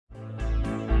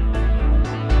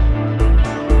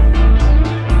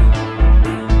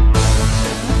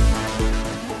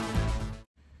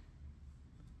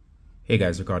Hey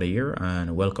guys, Ricardo here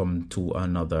and welcome to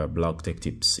another Blog Tech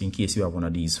Tips. In case you have one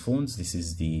of these phones, this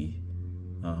is the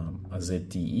a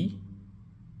ZTE.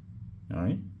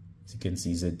 Alright, as you can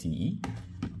see, ZTE.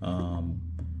 I'm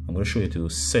going to show you to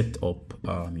set up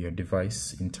your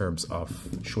device in terms of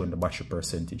showing the battery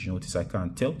percentage. Notice I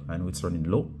can't tell, I know it's running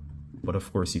low, but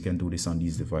of course you can do this on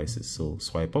these devices. So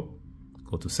swipe up,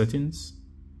 go to settings.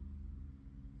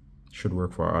 Should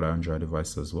work for other Android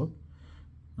devices as well.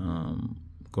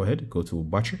 Go ahead, go to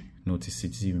battery. Notice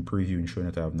it's even previewing showing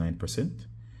that I have 9%.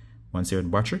 Once you're in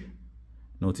battery,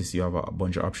 notice you have a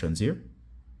bunch of options here.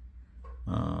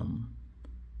 There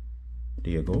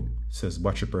you go. It says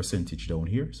battery percentage down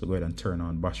here. So go ahead and turn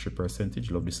on battery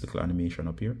percentage. Love this little animation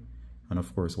up here. And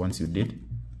of course, once you did,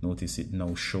 notice it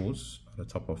now shows at the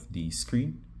top of the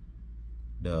screen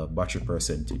the battery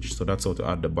percentage. So that's how to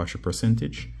add the battery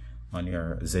percentage on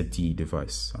your ZTE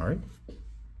device. All right.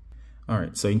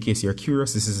 Alright, so in case you're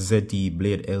curious, this is a ZTE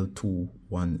Blade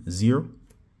L210.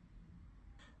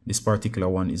 This particular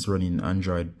one is running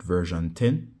Android version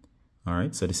 10.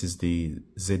 Alright, so this is the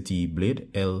ZTE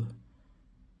Blade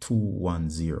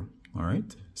L210.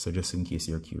 Alright, so just in case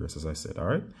you're curious, as I said.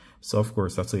 Alright, so of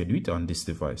course, that's how you do it on this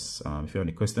device. If you have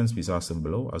any questions, please ask them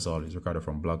below. As always, Ricardo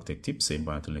from Blog Tech Tips, saying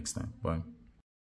bye until next time. Bye.